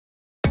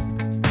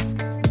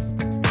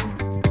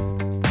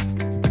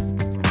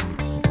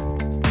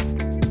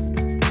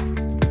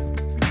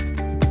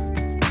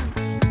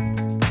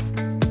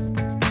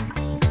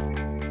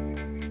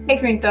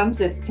Green Thumbs,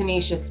 it's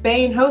Tanisha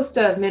Spain, host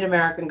of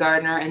Mid-American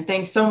Gardener, and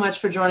thanks so much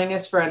for joining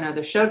us for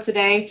another show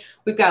today.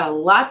 We've got a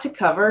lot to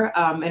cover,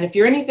 and if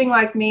you're anything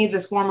like me,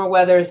 this warmer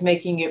weather is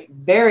making it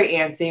very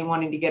antsy and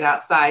wanting to get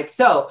outside.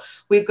 So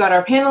we've got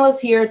our panelists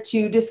here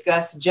to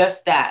discuss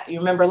just that. You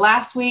remember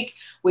last week,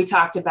 we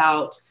talked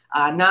about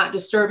not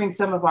disturbing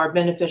some of our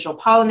beneficial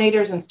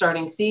pollinators and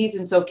starting seeds.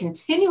 And so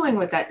continuing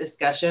with that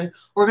discussion,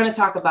 we're going to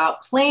talk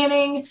about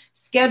planning,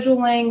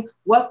 scheduling,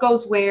 what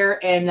goes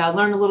where, and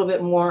learn a little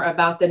bit more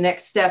about the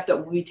next step that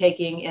we'll be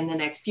taking in the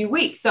next few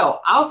weeks. So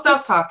I'll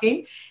stop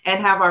talking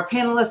and have our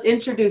panelists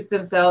introduce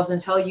themselves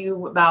and tell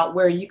you about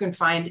where you can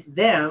find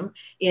them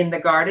in the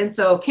garden.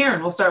 So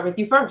Karen, we'll start with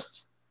you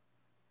first.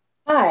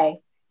 Hi,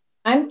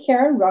 I'm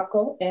Karen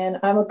Ruckel, and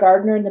I'm a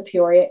gardener in the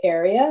Peoria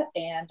area,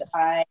 and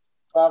I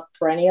love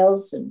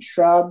perennials and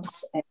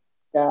shrubs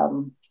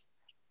and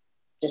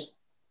just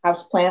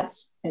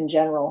houseplants in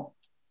general.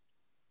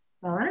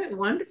 All right,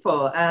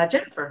 wonderful.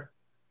 Jennifer.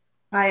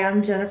 Hi,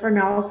 I'm Jennifer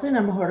Nelson.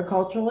 I'm a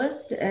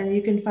horticulturalist, and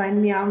you can find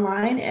me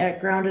online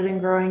at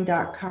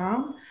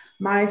groundedandgrowing.com.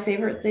 My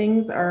favorite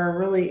things are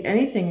really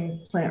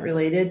anything plant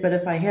related, but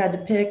if I had to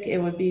pick, it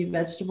would be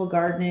vegetable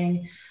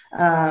gardening,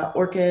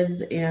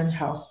 orchids, and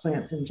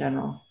houseplants in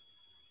general.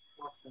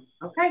 Awesome.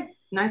 Okay.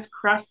 Nice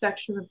cross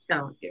section of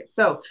talent here.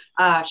 So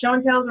show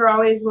and tells are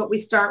always what we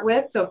start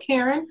with. So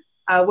Karen,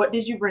 what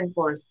did you bring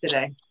for us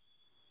today?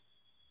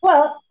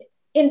 Well,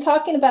 in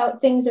talking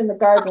about things in the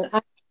garden,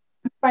 I'm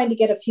trying to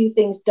get a few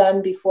things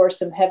done before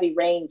some heavy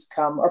rains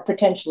come or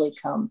potentially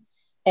come.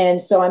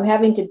 And so I'm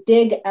having to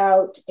dig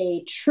out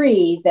a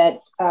tree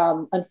that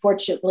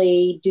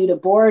unfortunately, due to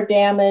borer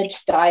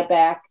damage,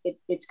 dieback,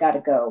 it's got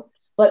to go.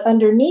 But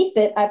underneath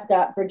it, I've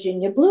got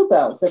Virginia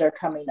bluebells that are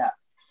coming up.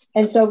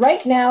 And so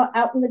right now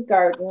out in the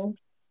garden,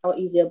 how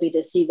easy it'll be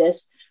to see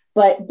this,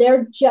 but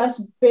they're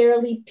just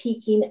barely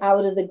peeking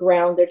out of the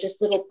ground. They're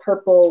just little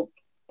purple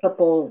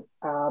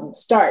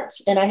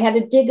starts. And I had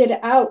to dig it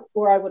out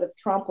or I would have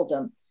trampled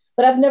them.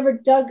 But I've never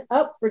dug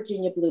up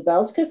Virginia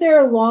bluebells because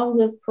they're a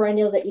long-lived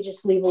perennial that you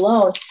just leave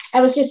alone.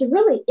 I was just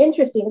really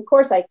interesting. Of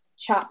course, I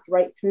chopped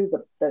right through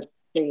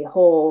the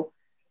whole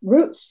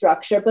root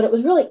structure, but it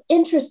was really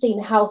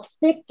interesting how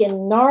thick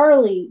and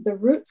gnarly the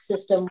root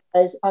system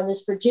was on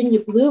this Virginia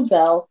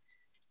bluebell.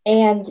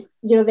 And,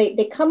 you know,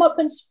 they come up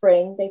in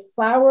spring, they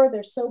flower,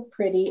 they're so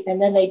pretty,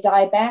 and then they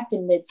die back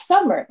in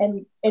midsummer.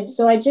 And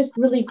so I just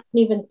really didn't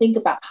even think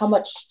about how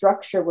much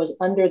structure was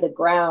under the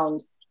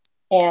ground.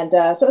 And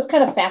so it was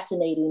kind of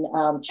fascinating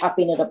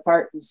chopping it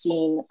apart and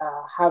seeing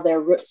how their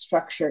root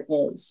structure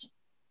is.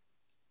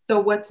 So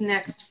what's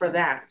next for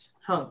that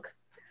hunk?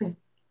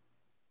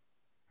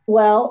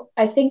 Well,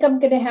 I think I'm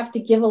going to have to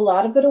give a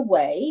lot of it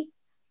away,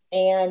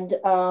 and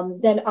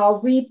then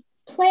I'll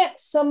replant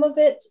some of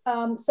it.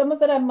 Some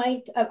of it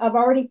I've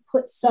already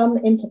put some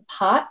into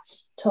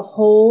pots to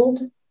hold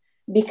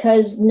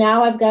because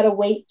now I've got to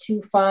wait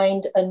to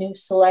find a new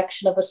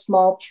selection of a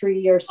small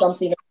tree or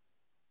something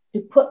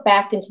to put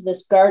back into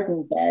this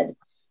garden bed.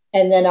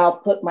 And then I'll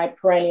put my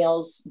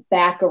perennials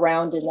back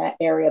around in that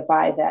area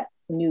by that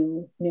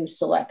new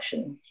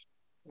selection.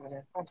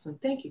 Awesome.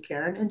 Thank you,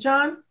 Karen. And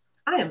John?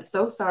 I am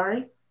so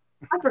sorry.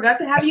 I forgot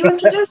to have you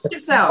introduce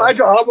yourself. I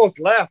almost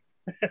left.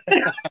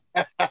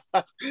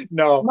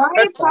 No. My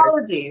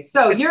apologies.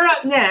 So you're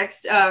up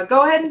next.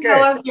 Go ahead and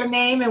tell us your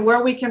name and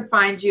where we can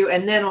find you,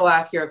 and then we'll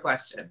ask you a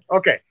question.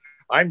 Okay.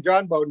 I'm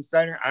John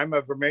Bodensteiner. I'm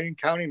a Vermilion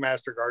County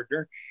Master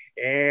Gardener,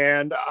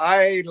 and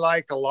I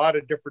like a lot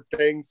of different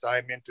things.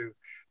 I'm into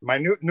my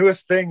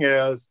newest thing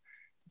is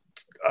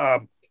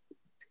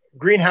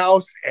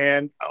greenhouse,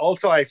 and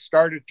also I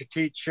started to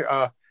teach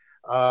a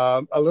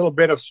little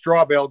bit of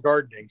straw bale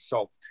gardening.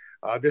 So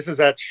this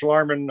is at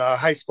Schlarman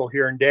High School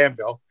here in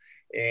Danville.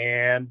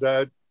 And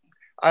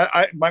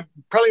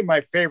probably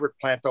my favorite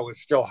plant though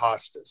is still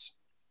hostas.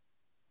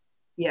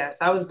 Yes,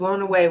 I was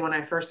blown away when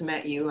I first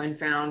met you and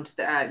found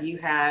that you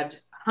had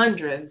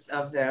hundreds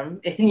of them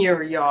in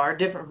your yard,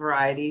 different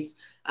varieties.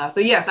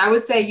 So yes, I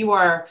would say you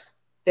are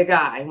the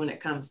guy when it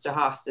comes to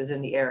hostas in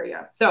the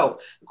area. So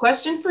the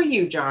question for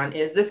you, John,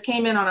 is this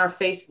came in on our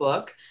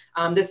Facebook.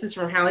 This is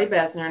from Hallie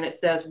Besner, and it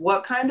says,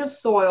 what kind of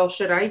soil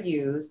should I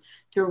use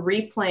to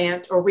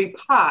replant or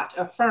repot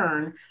a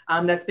fern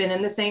that's been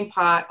in the same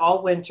pot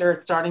all winter?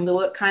 It's starting to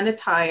look kind of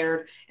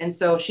tired. And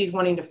so she's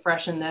wanting to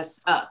freshen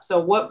this up. So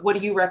what do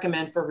you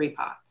recommend for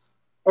repot?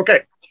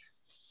 Okay.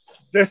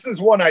 This is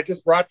one I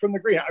just brought from the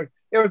greenhouse.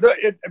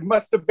 It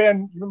must have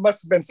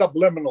been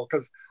subliminal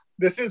because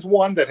this is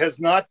one that has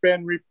not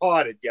been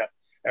repotted yet.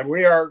 And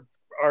we are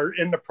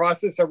in the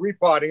process of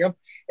repotting them.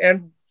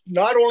 And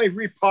not only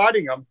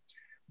repotting them,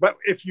 but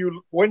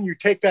when you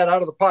take that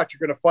out of the pot,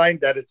 you're going to find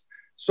that it's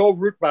so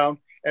root bound.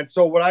 And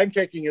so what I'm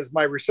taking is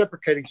my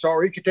reciprocating saw,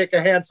 or you could take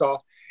a handsaw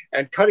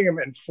and cutting them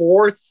in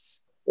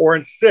fourths or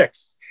in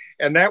sixths.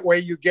 And that way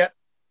you get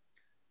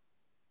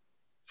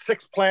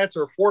 6 plants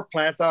or 4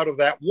 plants out of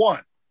that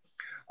one.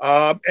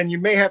 And you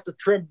may have to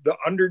trim the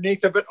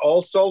underneath of it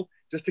also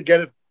just to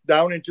get it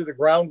down into the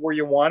ground where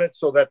you want it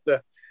so that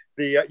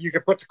you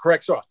can put the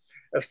correct soil.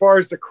 As far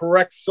as the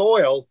correct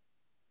soil,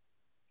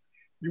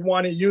 you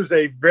want to use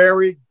a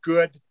very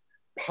good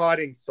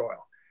potting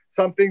soil,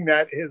 something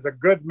that is a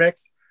good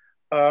mix.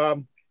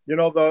 You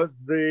know,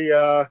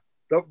 the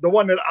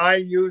one that I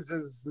use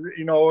is,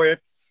 you know,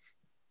 it's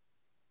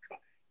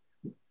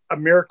a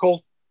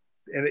miracle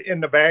in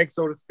the bag,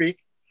 so to speak.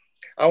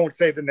 I won't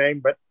say the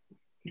name, but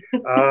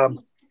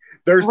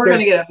we're going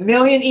to get a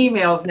million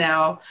emails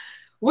now.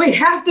 We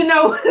have to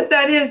know what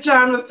that is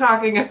John was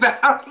talking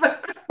about.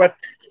 But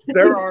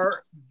there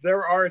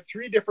are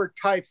 3 different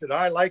types that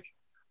I like.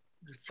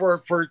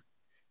 For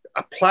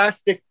a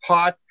plastic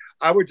pot,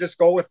 I would just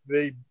go with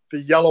the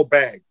yellow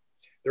bag.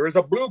 There is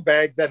a blue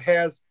bag that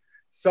has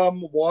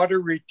some water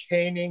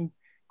retaining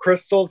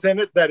crystals in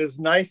it that is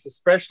nice,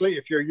 especially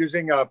if you're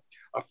using a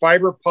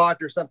fiber pot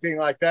or something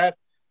like that,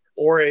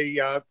 or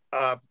a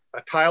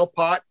tile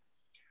pot.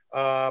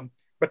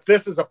 But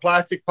this is a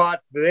plastic pot.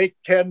 They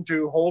tend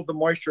to hold the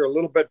moisture a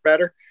little bit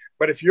better.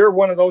 But if you're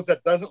one of those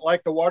that doesn't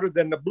like the water,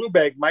 then the blue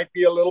bag might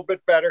be a little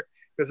bit better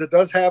because it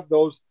does have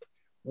those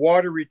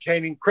water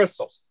retaining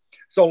crystals.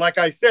 So like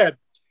I said,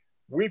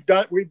 we've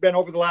been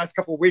over the last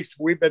couple of weeks,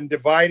 we've been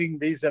dividing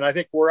these, and I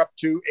think we're up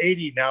to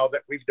 80 now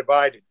that we've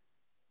divided.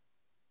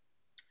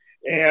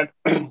 And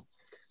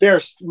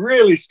they're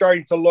really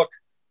starting to look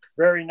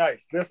very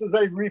nice. This is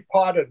a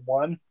repotted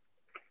one,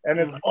 and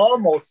it's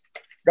almost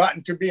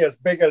gotten to be as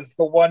big as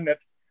the one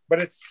but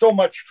it's so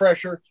much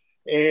fresher.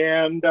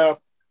 And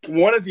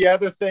one of the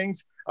other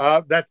things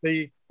that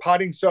the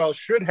potting soil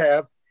should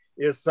have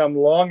is some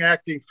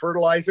long-acting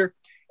fertilizer.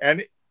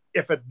 And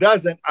if it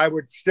doesn't, I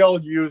would still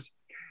use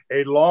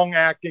a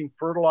long-acting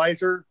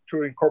fertilizer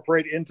to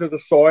incorporate into the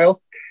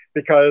soil,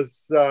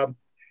 because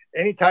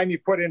anytime you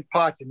put in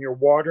pots and you're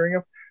watering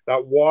them,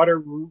 that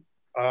water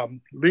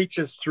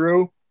leaches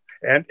through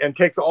and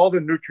takes all the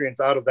nutrients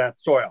out of that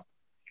soil.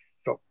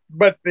 So,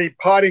 but the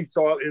potting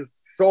soil is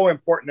so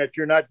important that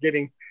you're not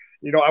getting,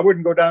 you know, I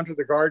wouldn't go down to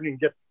the garden and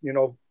get, you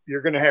know,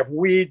 you're going to have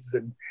weeds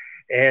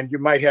and you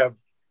might have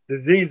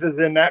diseases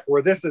in that,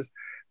 where this is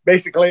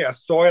basically a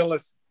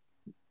soilless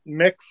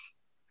mix,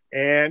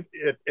 and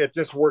it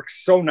just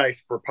works so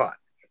nice for pots.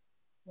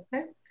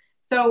 Okay.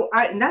 So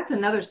and that's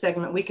another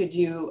segment we could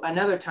do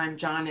another time,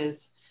 John,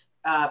 is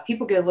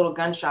people get a little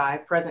gun shy,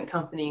 present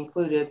company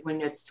included,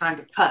 when it's time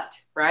to cut,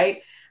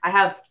 right? I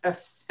have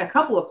a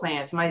couple of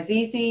plants. My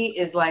ZZ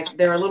is like,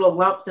 there are little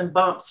lumps and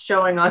bumps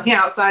showing on the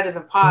outside of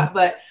the pot.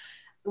 But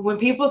when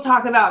people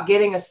talk about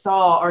getting a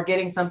saw or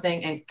getting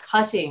something and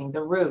cutting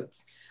the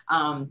roots,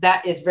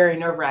 that is very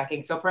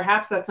nerve-wracking. So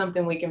perhaps that's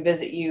something we can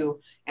visit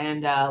you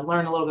and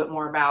learn a little bit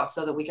more about,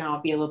 so that we can all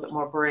be a little bit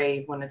more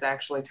brave when it's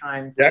actually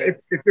time. Yeah,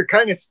 if you're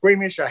kind of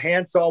squeamish, a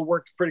handsaw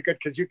works pretty good,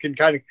 because you can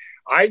kind of,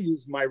 I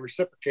use my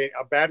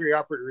a battery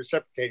operated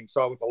reciprocating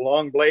saw with a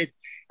long blade,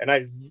 and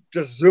I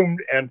just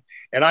zoomed and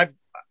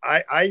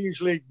I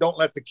usually don't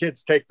let the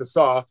kids take the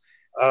saw.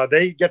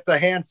 They get the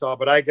handsaw,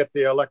 but I get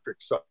the electric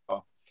saw.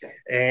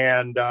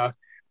 And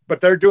but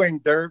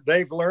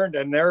they've learned,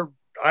 and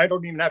I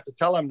don't even have to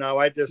tell them now.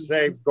 I just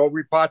say, go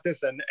repot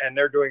this, and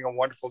they're doing a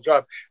wonderful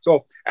job.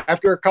 So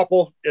after a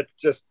couple, it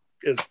just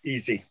is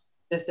easy.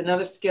 Just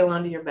another skill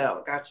under your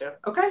belt. Gotcha.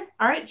 Okay.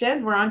 All right,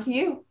 Jen, we're on to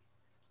you.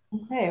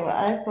 Okay. Well,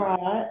 I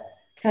brought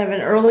kind of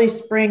an early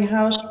spring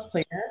house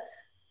plant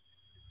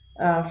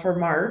for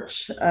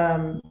March.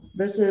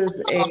 This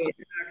is a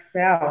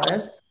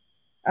oxalis.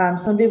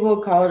 Some people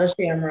will call it a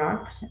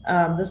shamrock.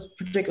 This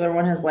particular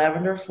one has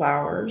lavender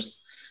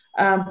flowers.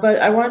 But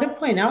I wanted to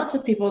point out to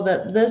people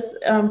that this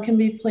can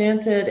be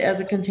planted as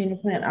a container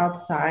plant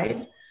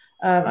outside.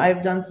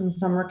 I've done some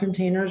summer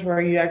containers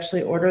where you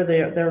actually order,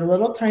 they're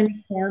little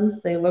tiny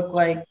corms. They look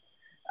like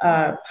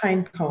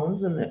pine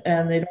cones, and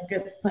they don't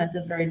get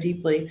planted very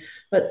deeply.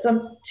 But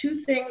two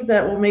things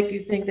that will make you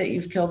think that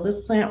you've killed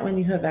this plant when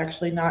you have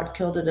actually not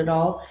killed it at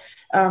all.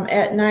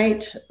 At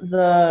night,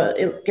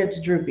 it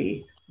gets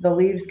droopy. The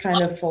leaves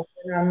kind of fold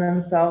on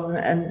themselves.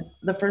 And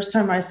the first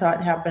time I saw it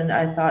happen,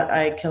 I thought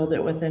I killed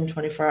it within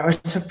 24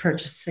 hours of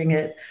purchasing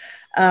it.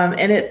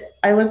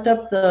 I looked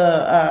up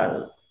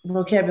the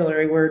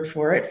vocabulary word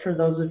for it. For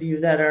those of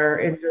you that are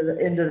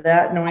into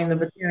that, knowing the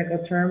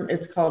botanical term,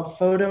 it's called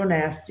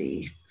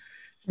photosnasty.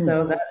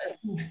 So that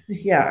is,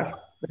 yeah,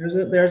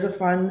 there's a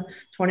fun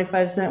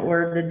 25-cent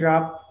word to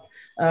drop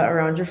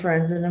around your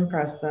friends and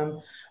impress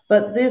them.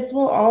 But these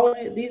will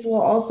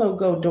also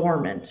go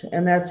dormant.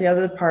 And that's the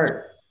other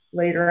part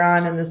later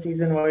on in the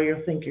season where you'll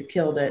think you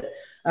killed it.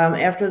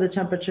 After the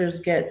temperatures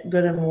get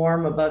good and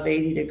warm, above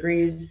 80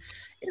 degrees,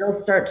 it'll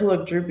start to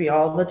look droopy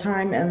all the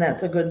time. And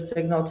that's a good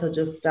signal to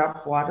just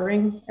stop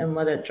watering and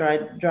let it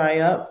dry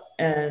up,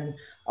 and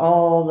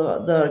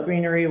all the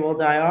greenery will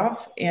die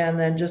off. And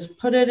then just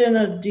put it in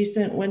a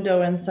decent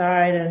window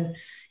inside and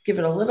give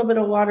it a little bit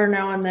of water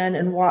now and then,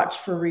 and watch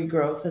for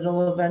regrowth.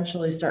 It'll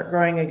eventually start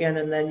growing again,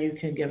 and then you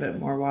can give it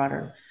more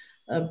water.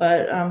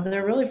 But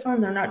they're really fun.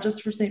 They're not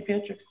just for St.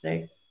 Patrick's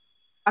Day.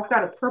 I've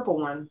got a purple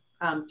one,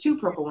 2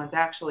 purple ones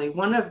actually.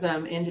 One of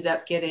them ended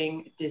up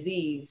getting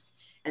diseased,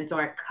 and so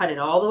I cut it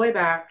all the way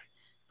back,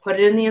 put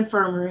it in the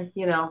infirmary,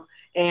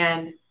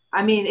 and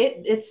I mean,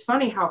 it's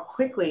funny how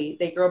quickly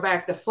they grow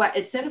back.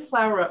 It sent a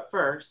flower up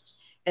first,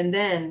 and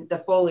then the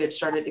foliage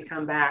started to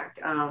come back.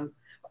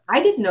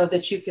 I didn't know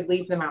that you could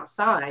leave them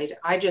outside.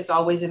 I just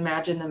always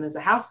imagined them as a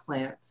house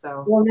plant.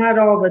 So, well, not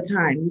all the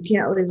time. You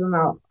can't leave them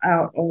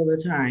out all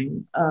the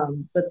time.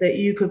 But that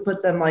you could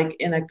put them like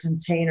in a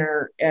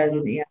container as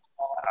an animal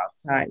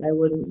outside. I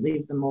wouldn't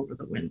leave them over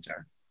the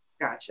winter.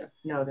 Gotcha.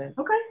 Noted.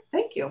 Okay.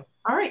 Thank you.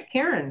 All right,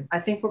 Karen, I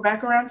think we're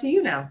back around to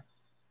you now.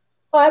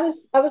 Well,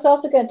 I was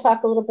also going to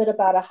talk a little bit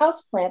about a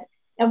house plant,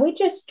 and we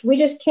just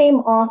came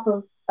off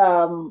of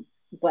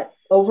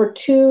over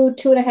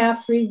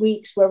 2.5, 3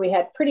 weeks where we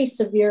had pretty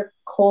severe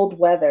cold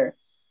weather.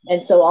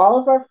 And so all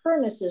of our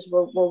furnaces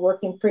were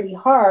working pretty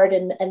hard,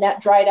 and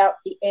that dried out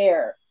the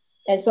air.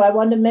 And so I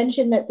wanted to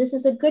mention that this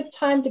is a good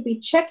time to be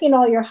checking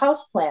all your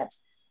house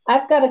plants.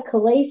 I've got a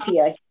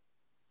calathea,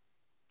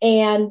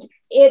 and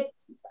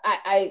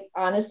I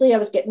honestly, I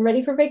was getting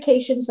ready for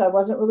vacation, so I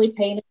wasn't really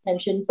paying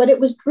attention, but it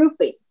was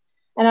drooping.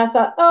 And I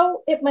thought,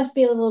 oh, it must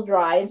be a little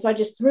dry. And so I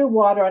just threw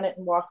water on it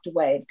and walked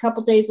away. A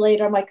couple days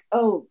later, I'm like,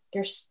 oh,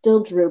 you're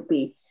still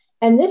droopy.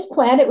 And this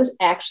plant, it was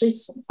actually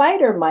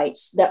spider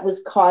mites that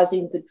was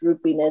causing the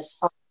droopiness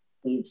on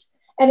the leaves.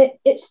 And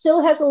it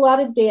still has a lot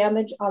of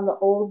damage on the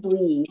old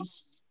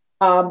leaves,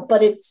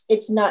 but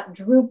it's not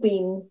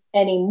drooping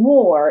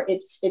anymore.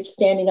 It's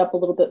standing up a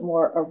little bit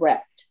more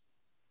erect.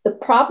 The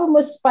problem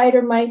with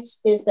spider mites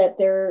is that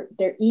they're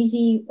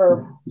easy,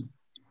 or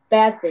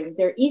bad thing.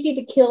 They're easy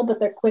to kill, but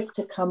they're quick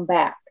to come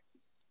back.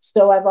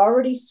 So I've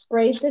already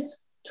sprayed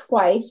this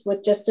twice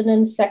with just an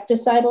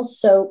insecticidal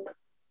soap.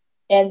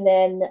 And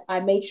then I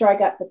made sure I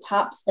got the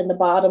tops and the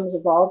bottoms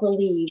of all the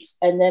leaves.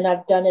 And then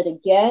I've done it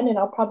again, and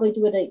I'll probably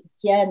do it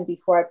again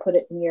before I put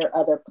it near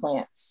other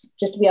plants,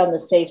 just to be on the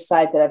safe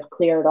side that I've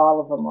cleared all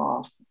of them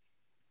off.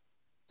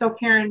 So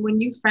Karen, when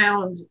you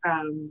found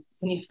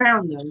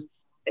them,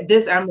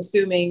 this, I'm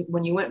assuming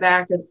when you went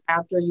back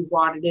after you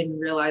watered it and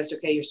realized,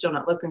 okay, you're still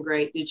not looking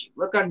great. Did you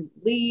look on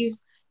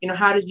leaves?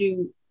 How did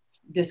you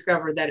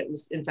discover that it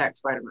was in fact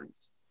spider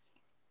mites?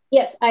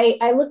 Yes,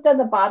 I looked on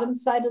the bottom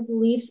side of the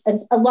leaves, and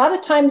a lot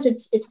of times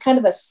it's kind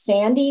of a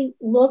sandy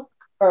look,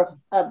 or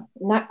a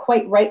not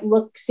quite right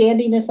look,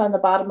 sandiness on the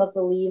bottom of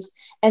the leaves.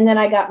 And then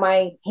I got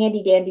my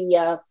handy dandy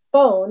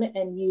phone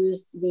and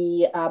used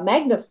the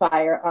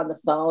magnifier on the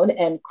phone,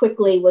 and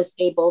quickly was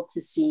able to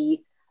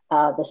see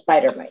the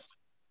spider mites.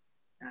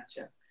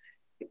 Gotcha.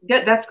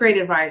 That's great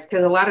advice,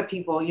 because a lot of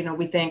people,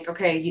 we think,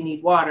 okay, you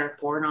need water,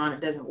 pour it on, it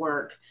doesn't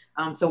work.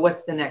 So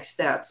what's the next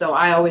step? So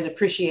I always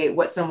appreciate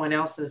what someone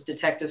else's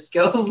detective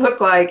skills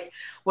look like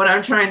when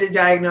I'm trying to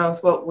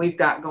diagnose what we've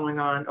got going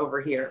on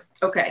over here.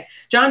 Okay.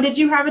 John, did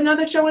you have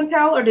another show and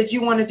tell, or did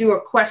you want to do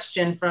a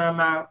question from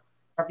our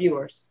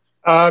viewers?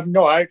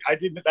 No, I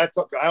didn't.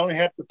 I only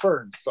had the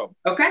ferns. So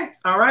okay,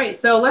 all right.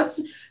 So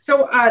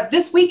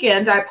this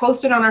weekend I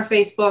posted on our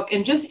Facebook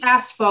and just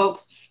asked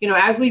folks,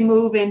 as we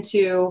move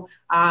into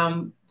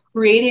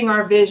creating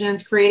our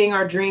visions, creating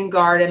our dream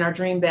garden, our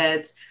dream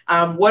beds,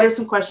 what are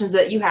some questions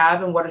that you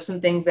have, and what are some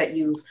things that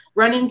you've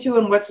run into,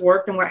 and what's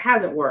worked and what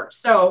hasn't worked?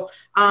 So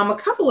a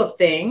couple of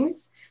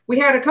things. We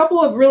had a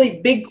couple of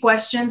really big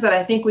questions that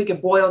I think we could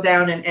boil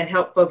down and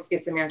help folks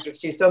get some answers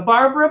to. So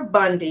Barbara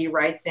Bundy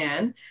writes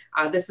in,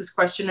 this is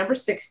question number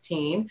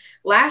 16.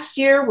 Last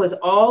year was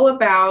all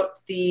about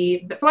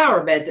the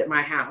flower beds at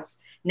my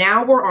house.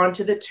 Now we're on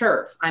to the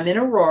turf. I'm in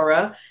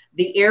Aurora.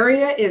 The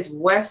area is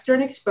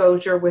western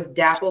exposure with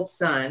dappled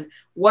sun.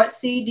 What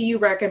seed do you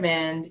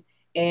recommend,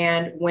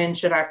 and when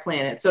should I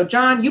plant it? So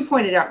John, you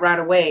pointed out right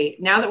away,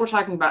 now that we're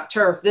talking about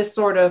turf, this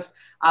sort of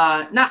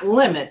not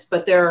limits,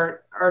 but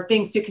there are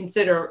things to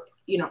consider,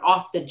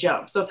 off the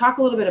jump. So talk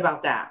a little bit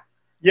about that.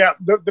 Yeah,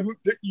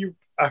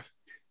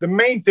 the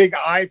main thing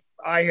I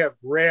have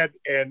read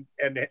and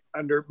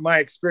under my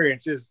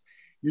experience is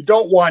you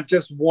don't want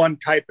just one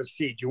type of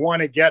seed. You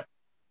want to get,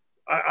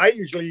 I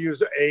usually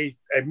use a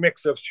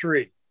mix of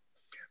three,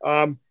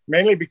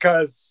 mainly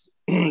because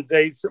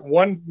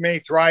one may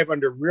thrive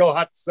under real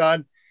hot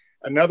sun.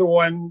 Another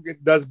one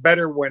does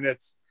better when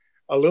it's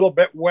a little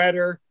bit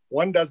wetter.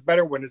 One does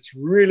better when it's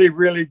really,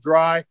 really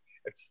dry.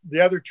 The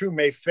other two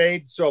may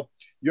fade. So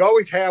you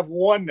always have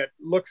one that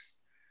looks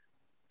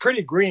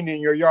pretty green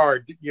in your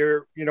yard.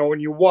 When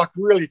you walk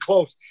really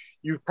close,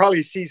 you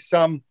probably see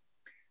some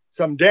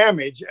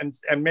damage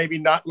and maybe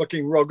not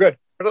looking real good,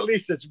 but at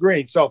least it's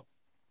green. So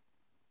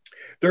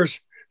there's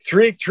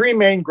three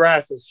main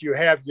grasses. You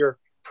have your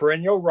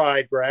perennial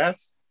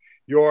ryegrass,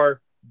 your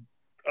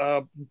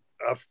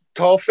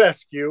tall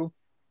fescue,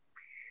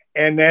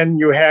 and then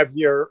you have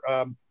your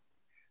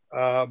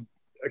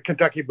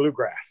Kentucky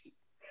bluegrass.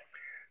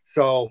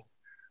 So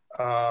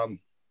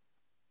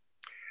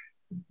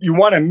you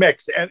want to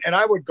mix, and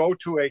I would go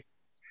to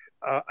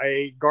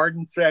a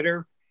garden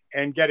center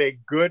and get a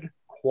good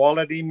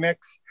quality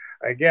mix.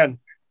 Again,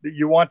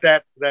 you want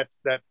that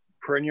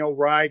perennial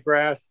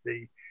ryegrass,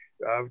 the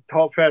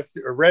tall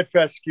fescue, or red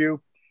fescue,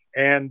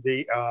 and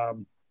the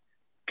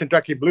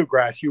Kentucky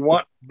bluegrass. You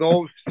want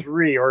those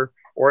three, or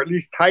at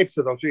least types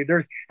of those three.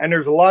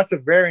 There's lots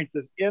of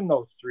variances in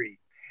those three.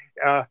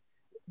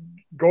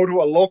 go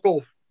to a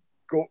local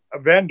a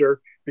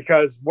vendor,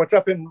 because what's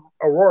up in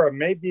Aurora,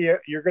 maybe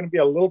you're going to be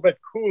a little bit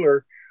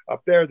cooler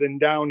up there than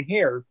down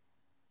here,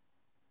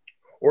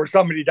 or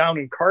somebody down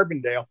in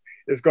Carbondale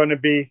is going to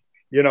be,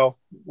 you know,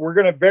 we're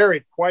going to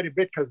vary quite a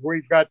bit because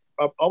we've got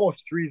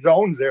almost 3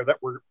 zones there that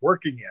we're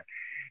working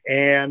in.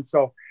 And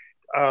so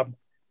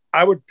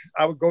I would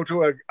go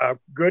to a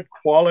good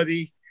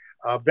quality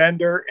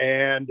vendor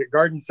and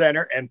garden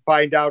center and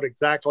find out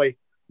exactly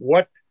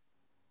what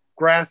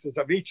grasses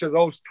of each of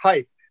those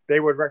type they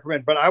would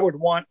recommend. But I would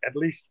want at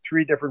least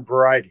 3 different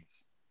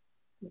varieties.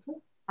 Okay.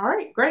 All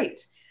right,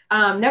 great.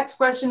 Next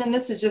question, and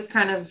this is just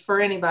kind of for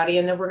anybody,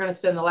 and then we're going to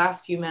spend the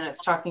last few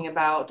minutes talking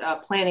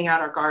about planning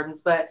out our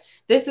gardens. But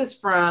this is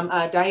from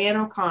Diane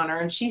O'Connor,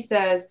 and she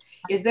says,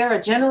 is there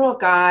a general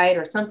guide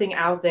or something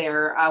out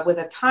there with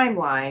a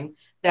timeline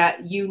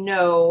that you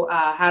know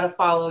how to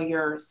follow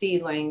your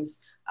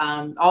seedlings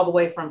all the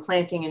way from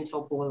planting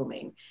until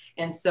blooming?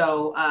 And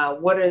so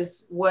what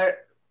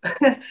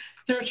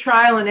through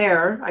trial and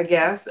error, I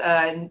guess,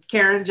 and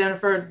Karen,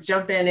 Jennifer,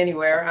 jump in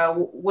anywhere.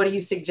 What do you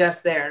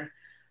suggest there?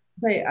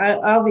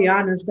 I'll be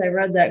honest, I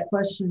read that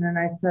question and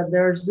I said,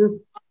 there's just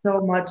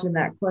so much in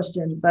that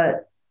question,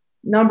 but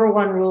number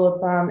one rule of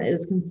thumb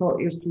is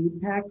consult your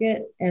seed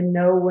packet and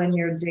know when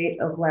your date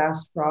of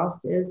last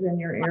frost is in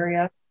your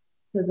area.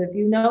 Because if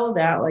you know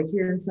that, like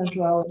here in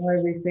Central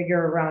Illinois, we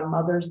figure around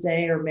Mother's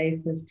Day or May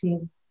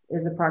 15th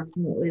is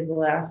approximately the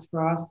last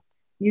frost.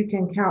 You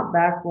can count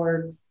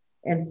backwards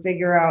and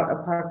figure out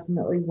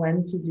approximately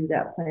when to do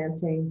that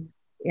planting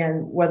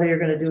and whether you're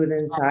going to do it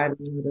inside or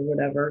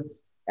whatever.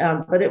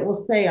 But it will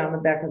say on the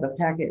back of the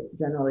packet,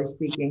 generally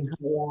speaking,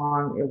 how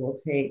long it will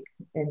take,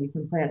 and you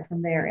can plant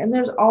from there. And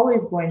there's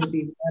always going to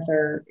be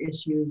weather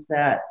issues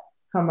that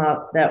come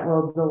up that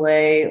will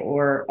delay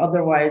or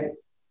otherwise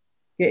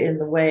get in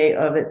the way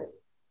of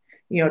its,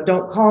 you know,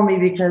 don't call me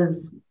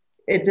because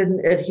it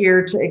didn't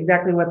adhere to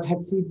exactly what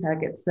that seed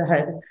packet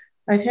said.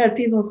 I've had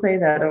people say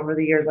that over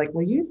the years, like,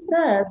 well, you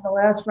said the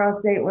last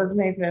frost date was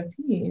May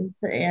 15th,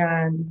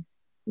 and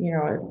you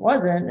know, it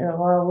wasn't.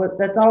 Well,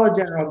 that's all a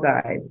general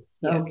guide.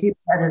 So yes, keep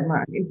that in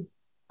mind.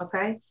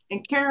 Okay.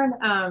 And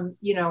Karen,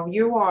 you know,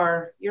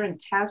 you're in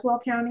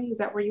Tazewell County. Is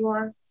that where you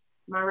are?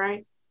 Am I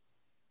right?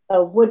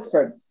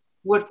 Woodford.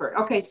 Woodford.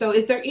 Okay. So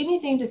is there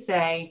anything to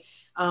say,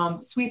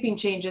 sweeping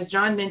changes?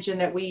 John mentioned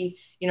that we,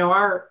 you know,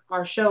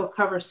 our show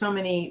covers so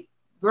many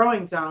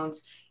growing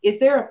zones. Is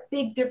there a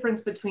big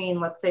difference between,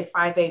 let's say,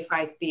 5A,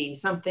 5B,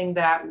 something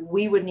that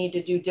we would need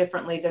to do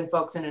differently than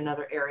folks in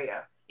another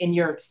area, in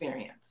your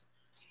experience?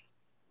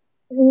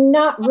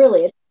 Not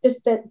really. It's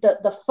just that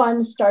the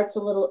fun starts a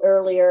little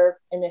earlier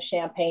in the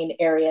Champaign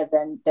area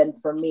than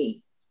for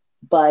me.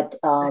 But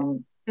I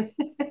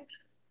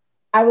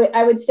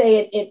would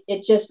say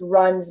it just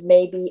runs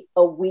maybe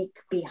a week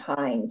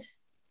behind.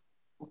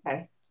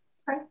 Okay.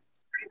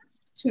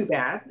 Too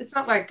bad. It's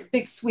not like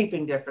big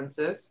sweeping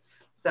differences.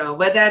 So,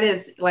 but that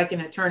is like an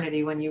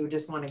eternity when you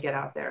just want to get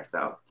out there.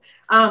 So,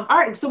 all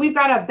right. So we've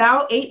got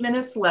about 8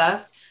 minutes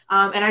left.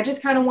 And I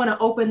just kind of want to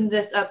open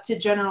this up to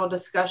general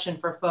discussion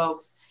for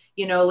folks.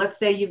 You know, let's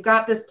say you've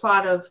got this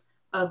plot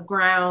of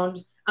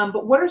ground,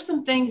 but what are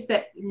some things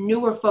that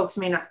newer folks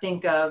may not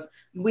think of?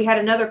 We had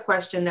another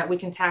question that we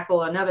can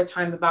tackle another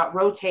time about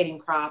rotating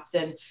crops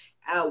and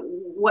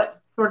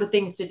what sort of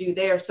things to do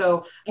there.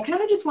 So I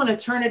kind of just want to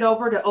turn it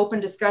over to open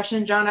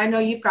discussion. John, I know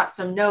you've got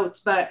some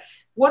notes, but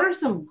what are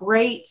some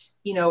great,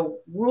 you know,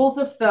 rules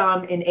of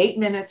thumb in 8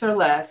 minutes or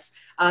less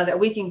that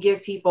we can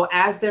give people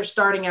as they're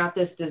starting out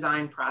this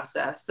design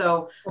process?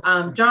 So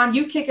John,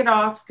 you kick it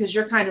off because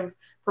you're kind of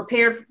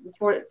prepared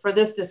for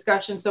this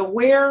discussion. So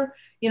where,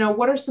 you know,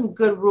 what are some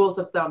good rules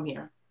of thumb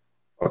here?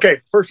 Okay,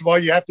 first of all,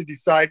 you have to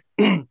decide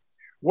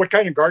what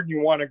kind of garden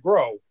you want to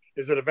grow.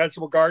 Is it a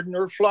vegetable garden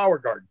or a flower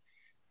garden?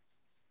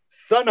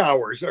 Sun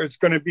hours are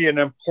going to be an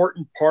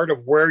important part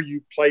of where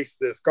you place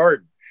this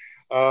garden.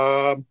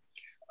 And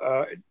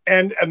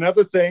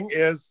another thing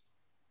is,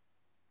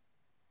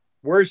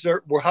 how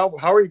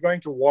are you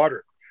going to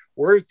water?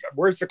 Where's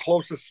the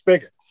closest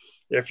spigot?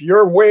 If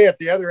you're way at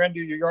the other end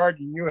of your yard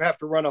and you have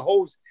to run a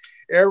hose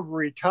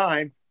every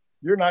time,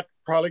 you're not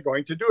probably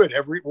going to do it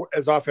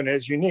as often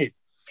as you need.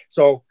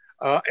 So,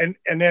 and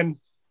then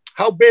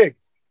how big?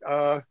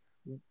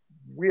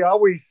 We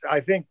always, I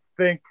think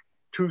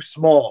too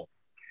small,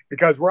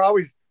 because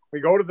we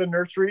go to the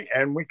nursery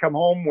and we come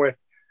home with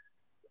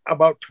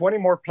about 20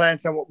 more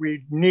plants than what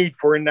we need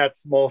for in that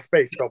small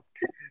space. So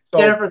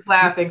Jennifer's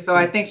laughing, so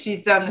I think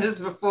she's done this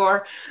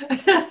before.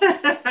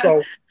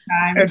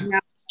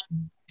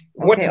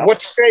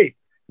 What shape?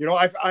 You know,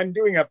 I'm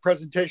doing a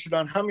presentation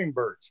on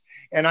hummingbirds,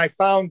 and I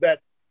found that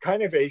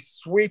kind of a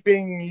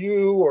sweeping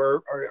U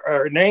or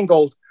an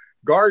angled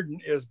garden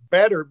is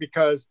better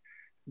because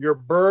your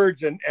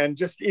birds and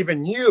just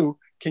even you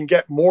can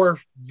get more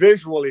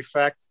visual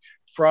effect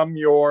from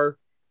your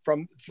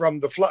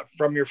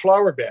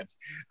flower beds.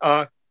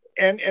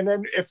 And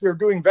then if you're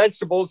doing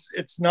vegetables,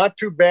 it's not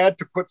too bad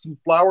to put some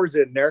flowers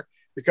in there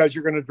because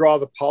you're going to draw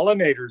the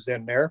pollinators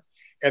in there,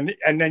 and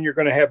then you're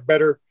going to have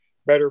better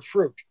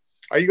fruit.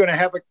 are you going to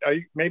have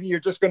maybe you're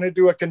just going to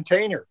do a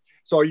container.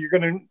 So you're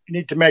going to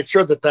need to make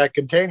sure that that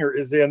container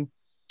is in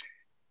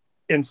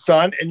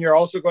sun, and you're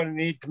also going to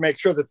need to make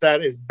sure that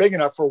that is big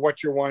enough for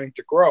what you're wanting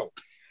to grow.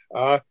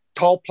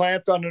 Tall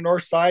plants on the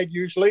north side,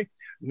 usually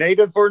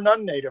native or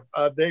non-native,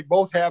 they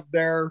both have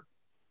their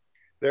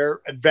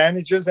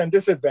advantages and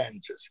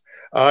disadvantages.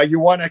 You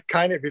want to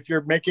kind of, if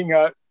you're making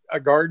a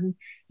garden,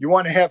 you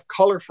want to have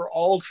color for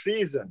all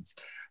seasons.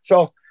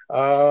 So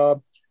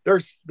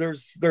there's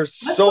Let's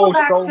so go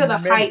back to the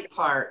many. height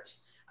part,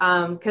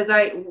 because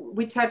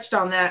we touched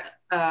on that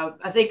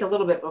I think a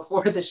little bit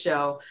before the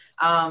show.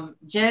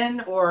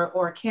 Jen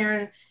or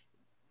Karen,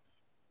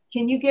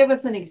 can you give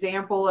us an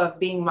example of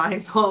being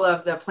mindful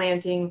of the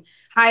planting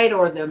height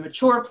or the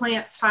mature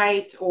plant's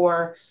height,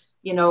 or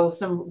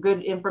some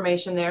good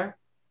information there?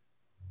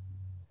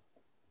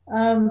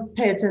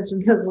 Pay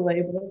attention to the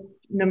label.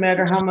 No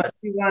matter how much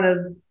you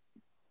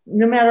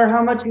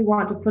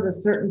want to put a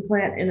certain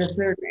plant in a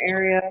certain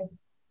area,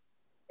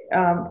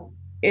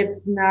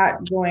 it's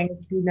not going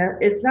to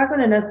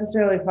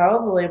necessarily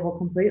follow the label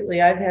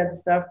completely. I've had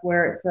stuff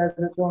where it says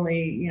it's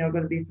only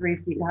going to be 3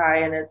 feet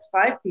high, and it's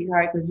 5 feet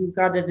high because you've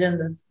got it in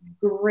this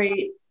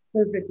great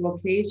perfect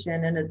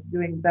location and it's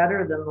doing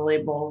better than the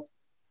label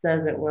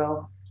says it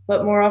will.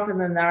 But more often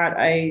than not,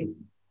 I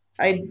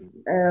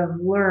have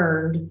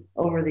learned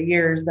over the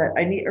years that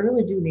I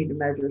really do need to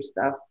measure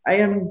stuff. I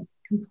am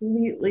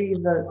completely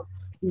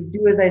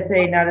do as I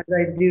say, not as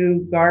I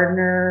do,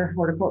 gardener,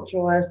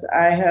 horticulturalist.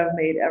 I have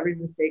made every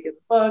mistake in the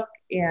book,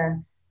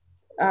 and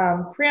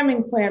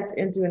cramming plants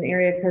into an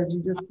area because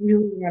you just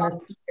really want to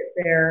see it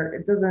there,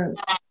 it doesn't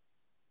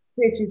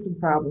create you some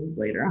problems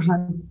later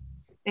on.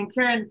 And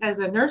Karen, as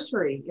a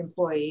nursery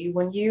employee,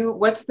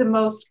 what's the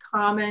most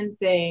common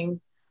thing,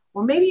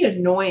 or maybe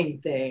annoying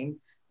thing,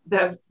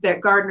 that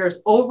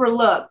gardeners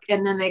overlook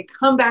and then they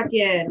come back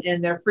in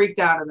and they're freaked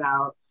out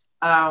about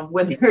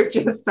when they're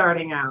just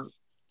starting out?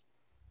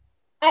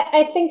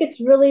 I think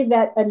it's really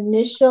that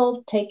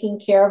initial taking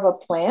care of a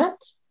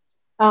plant,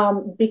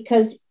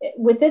 because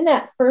within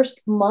that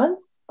first month,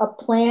 a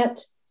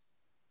plant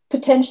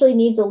potentially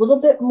needs a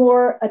little bit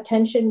more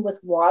attention with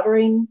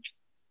watering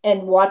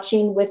and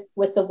watching with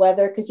the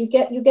weather, because you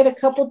get a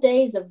couple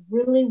days of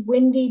really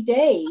windy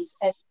days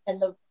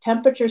and the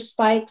temperature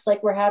spikes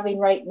like we're having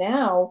right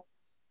now,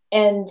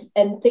 and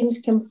things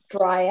can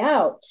dry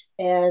out,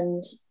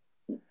 and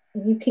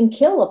you can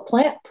kill a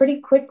plant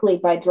pretty quickly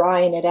by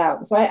drying it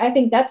out. So I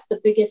think that's the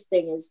biggest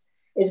thing is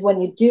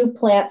when you do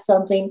plant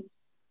something,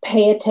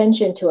 pay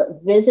attention to it,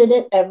 visit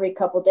it every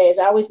couple of days.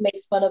 I always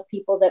make fun of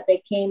people that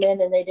they came in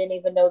and they didn't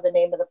even know the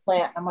name of the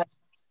plant. I'm like,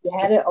 you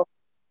had it over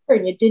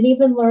and you didn't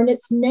even learn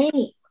its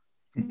name.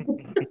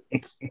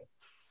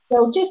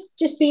 So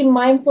just be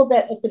mindful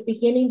that at the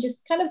beginning, just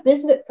kind of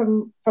visit it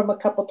from a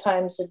couple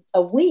times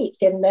a week,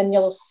 and then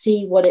you'll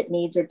see what it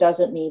needs or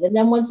doesn't need. And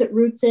then once it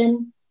roots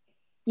in,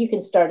 you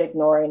can start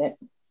ignoring it.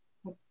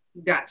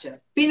 Gotcha.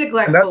 Be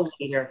neglectful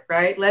later,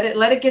 right? Let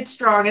it get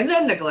strong and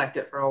then neglect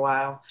it for a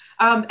while.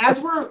 As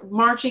we're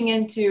marching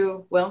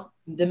into,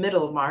 the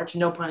middle of March,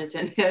 no pun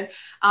intended,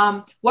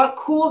 what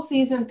cool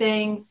season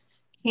things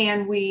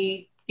can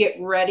we get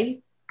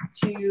ready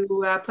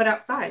to put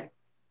outside?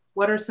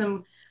 What are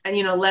some,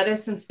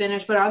 lettuce and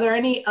spinach, but are there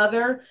any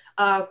other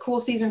cool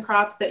season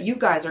crops that you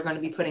guys are going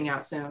to be putting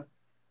out soon?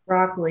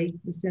 Broccoli,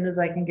 as soon as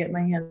I can get my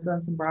hands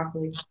on some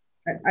broccoli.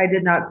 I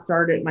did not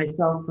start it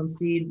myself from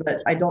seed,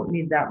 but I don't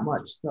need that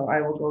much. So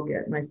I will go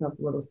get myself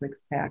a little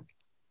 6-pack.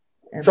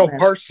 So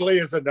parsley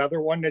is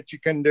another one that you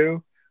can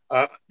do.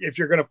 If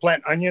you're going to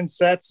plant onion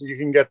sets, you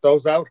can get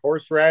those out.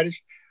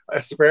 Horseradish,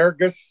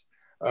 asparagus,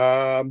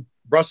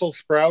 Brussels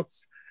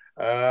sprouts,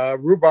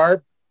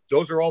 rhubarb.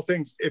 Those are all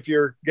things, if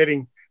you're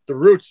getting the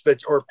roots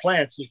or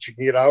plants that you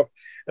can get out.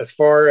 As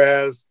far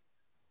as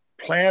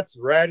plants,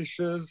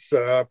 radishes,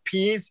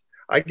 peas,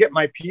 I get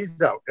my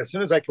peas out as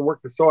soon as I can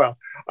work the soil.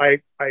 I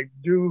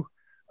do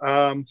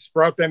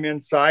sprout them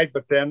inside,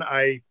 but then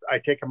I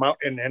take them out,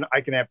 and then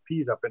I can have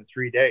peas up in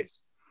 3 days.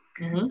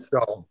 Mm-hmm.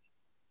 So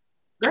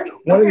great.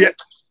 One of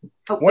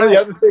the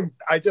other things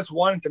I just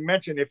wanted to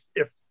mention, if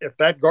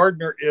that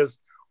gardener is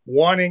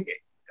wanting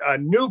a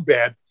new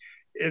bed,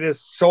 it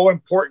is so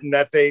important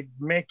that they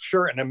make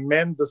sure and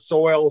amend the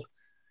soils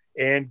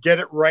and get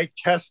it right,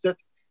 test it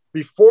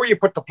before you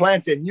put the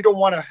plants in. You don't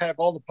want to have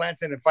all the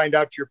plants in and find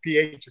out your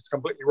pH is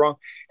completely wrong,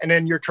 and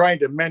then you're trying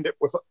to amend it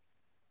with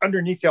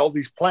underneath all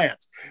these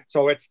plants.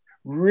 So it's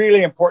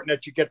really important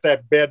that you get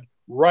that bed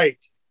right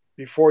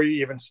before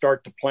you even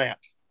start to plant.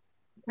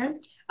 Okay.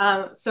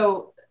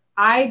 So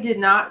I did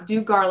not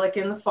do garlic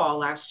in the fall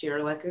last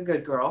year, like a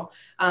good girl.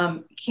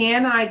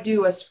 Can I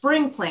do a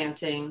spring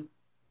planting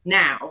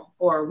now,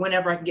 or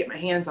whenever I can get my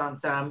hands on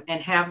some,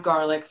 and have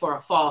garlic for a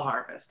fall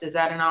harvest? Is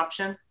that an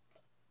option?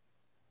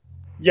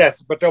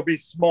 Yes, but they'll be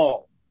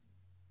small.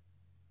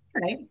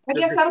 Okay. I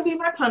guess that'll be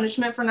my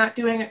punishment for not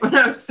doing it when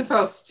I was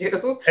supposed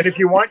to. And if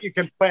you want, you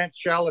can plant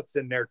shallots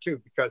in there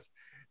too, because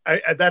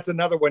that's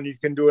another one you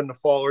can do in the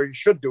fall, or you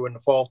should do in the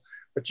fall.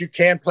 But you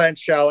can plant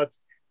shallots.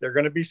 They're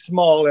going to be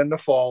small in the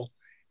fall,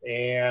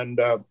 and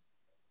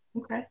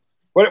Okay.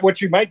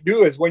 What you might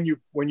do is when you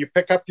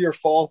pick up your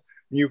fall,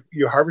 you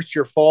harvest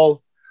your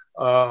fall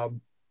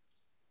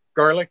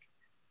garlic,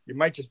 you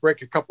might just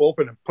break a couple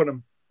open and put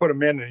them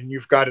in, and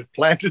you've got it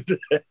planted.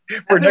 That's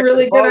a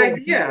really good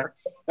idea.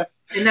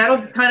 And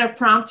that'll kind of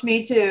prompt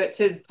me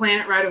to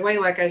plant it right away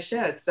like I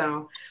should.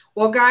 So,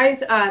 well,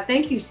 guys,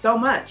 thank you so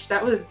much.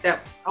 That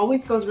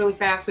always goes really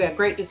fast. We had a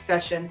great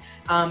discussion.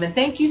 And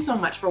thank you so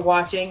much for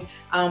watching.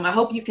 I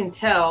hope you can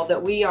tell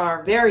that we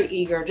are very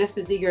eager, just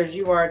as eager as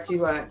you are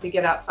to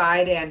get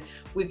outside. And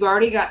we've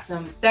already got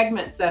some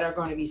segments that are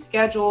going to be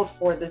scheduled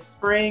for this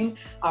spring.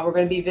 We're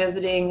going to be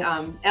visiting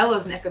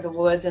Ella's neck of the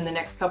woods in the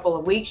next couple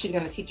of weeks. She's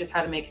going to teach us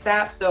how to make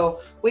sap.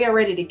 So we are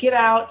ready to get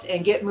out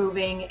and get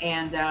moving.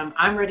 And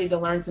I'm ready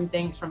to learn some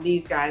things from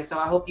these guys. So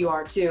I hope you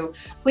are too.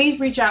 Please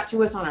reach out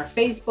to us on our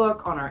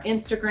Facebook, on our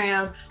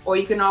Instagram, or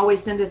you can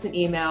always send us an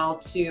email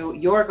to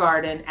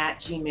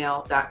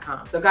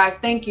yourgarden@gmail.com. So guys,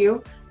 thank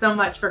you so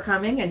much for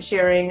coming and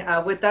sharing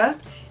with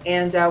us.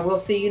 And we'll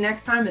see you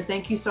next time. And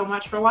thank you so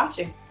much for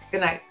watching.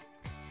 Good night.